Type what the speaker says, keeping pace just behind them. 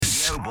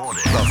The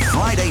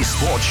Friday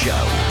Sports Show.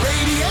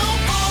 Radio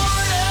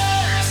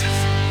Borders.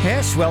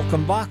 Yes,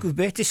 welcome back with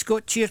Betty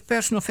Scott,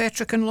 Chairperson of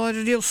Ettrick and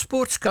Lauderdale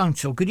Sports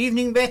Council. Good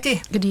evening,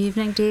 Betty. Good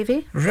evening,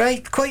 Davy.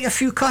 Right, quite a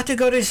few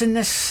categories in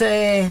this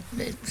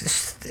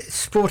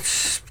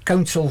Sports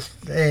Council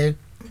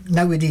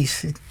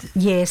nowadays.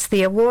 Yes,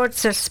 the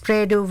awards are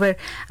spread over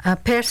a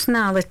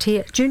personality,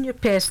 a junior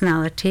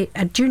personality,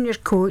 a junior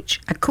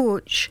coach,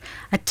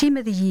 a team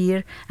of the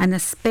year, and a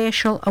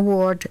special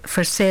award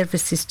for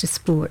services to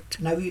sport.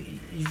 Now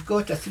you've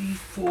got a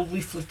threefold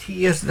leaflet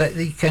here that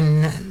you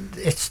can.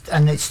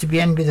 It's to be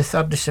in by the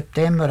 3rd of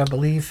September, I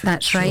believe.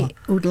 That's right.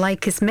 Would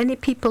like as many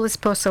people as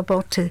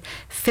possible to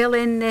fill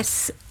in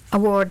this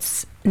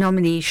awards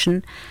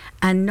nomination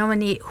and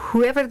nominate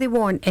whoever they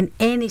want in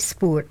any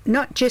sport,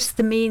 not just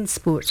the main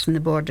sports in the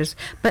Borders,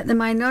 but the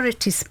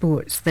minority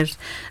sports. There's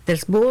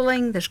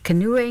bowling, there's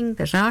canoeing,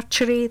 there's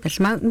archery, there's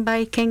mountain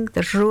biking,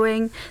 there's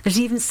rowing, there's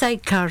even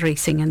sidecar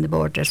racing in the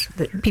Borders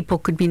that people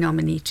could be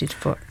nominated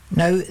for.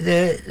 Now,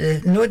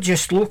 the not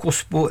just local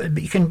sport,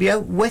 but you can be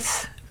out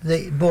with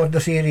the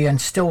Borders area and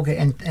still get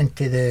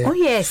into the Oh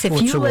yes, if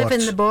you awards. live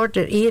in the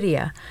Border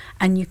area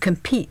and you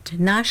compete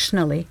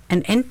nationally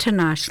and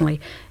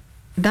internationally,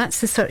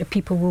 that's the sort of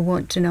people we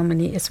want to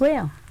nominate as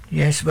well.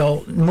 Yes,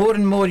 well, more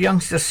and more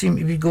youngsters seem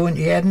to be going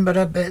to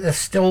Edinburgh, but there's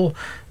still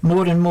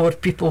more and more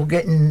people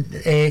getting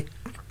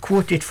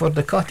quoted for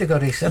the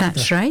categories.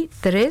 That's right,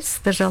 there is.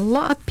 There's a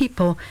lot of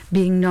people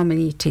being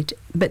nominated,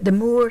 but the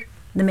more,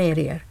 the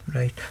merrier.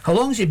 Right. How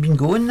long has it been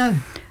going now?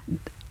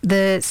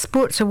 The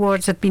sports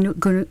awards have been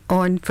going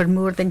on for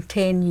more than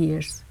 10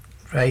 years.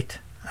 Right.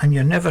 And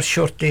you're never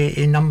short of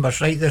numbers,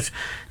 right? There's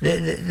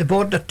the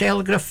Border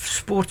Telegraph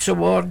Sports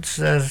Awards,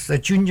 there's the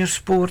junior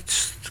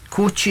sports,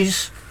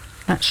 coaches.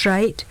 That's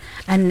right.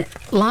 And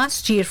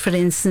last year, for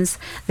instance,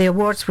 the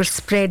awards were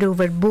spread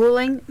over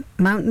bowling,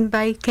 mountain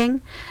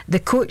biking. The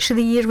coach of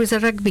the year was a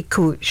rugby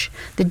coach.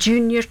 The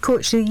junior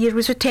coach of the year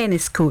was a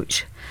tennis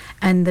coach.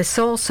 And the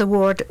Salsa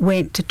Award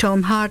went to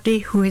Tom Hardy,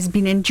 who has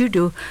been in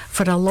judo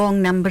for a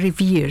long number of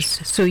years.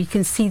 So you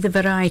can see the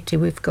variety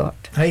we've got.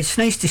 It's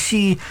nice to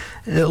see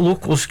the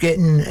locals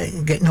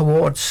getting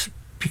awards,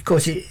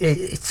 because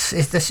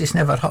this has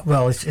never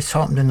it's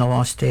happened in the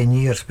last 10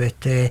 years, but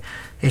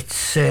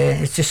it's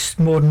just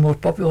more and more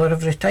popular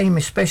every time,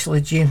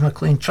 especially James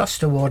McLean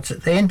Trust Awards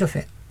at the end of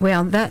it.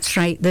 Well, that's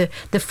right.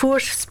 The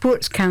Force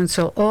Sports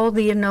Council, all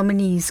their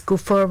nominees go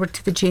forward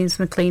to the James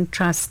McLean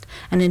Trust,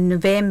 and in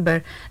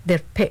November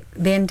the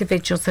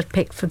individuals are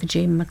picked for the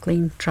James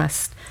McLean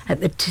Trust.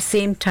 At the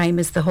same time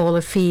as the Hall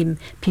of Fame,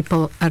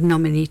 people are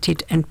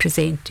nominated and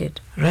presented.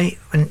 Right.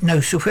 And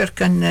now, so where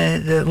can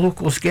the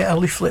locals get a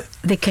leaflet?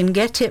 They can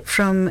get it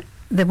from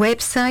the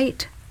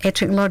website,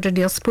 Ettrick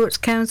Lauderdale Sports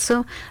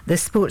Council, the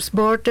Sports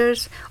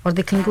Borders, or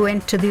they can go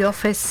into the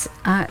office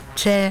at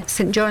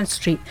St John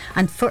Street.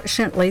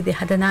 Unfortunately, they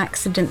had an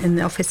accident in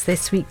the office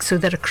this week, so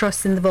they're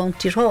across in the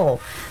Volunteer Hall,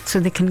 so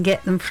they can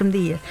get them from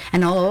there.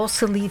 And I'll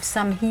also leave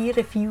some here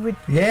if you would.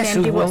 Yes,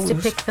 anybody so wants to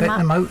pick them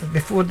up. out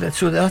before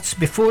so that's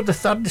before the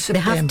 3rd of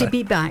September. They have to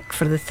be back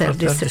for the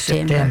 3rd of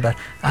September.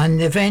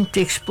 And the event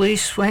takes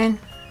place when?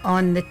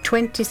 On the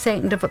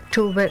 22nd of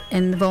October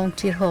in the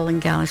Volunteer Hall in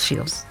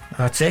Galashiels.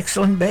 That's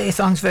excellent, Betty.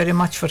 Thanks very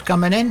much for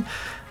coming in.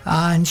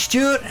 And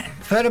Stuart,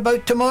 where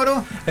about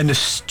tomorrow? In the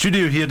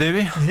studio here,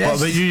 Davy. Yes. What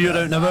about you? You're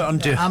out and about,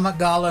 aren't you? I'm at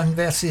Garland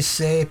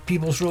versus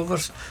Peebles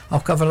Rovers.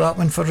 I'll cover that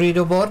one for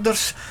Radio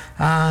Borders.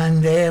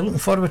 And looking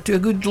forward to a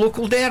good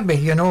local derby.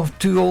 You know,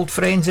 two old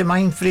friends of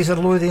mine, Fraser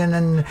Lothian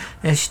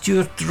and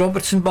Stuart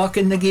Robertson, back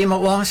in the game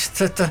at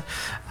last. At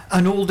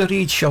an older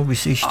age, shall we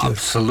say, Stuart?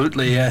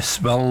 Absolutely, yes.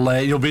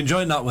 Well, you'll be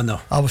enjoying that one, though.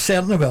 I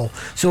certainly will.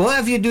 So what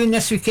have you doing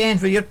this weekend?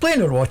 Where you're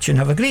playing or watching?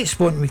 Have a great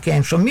sporting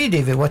weekend from me,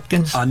 David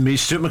Watkins. And me,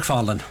 Stuart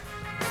McFarlane.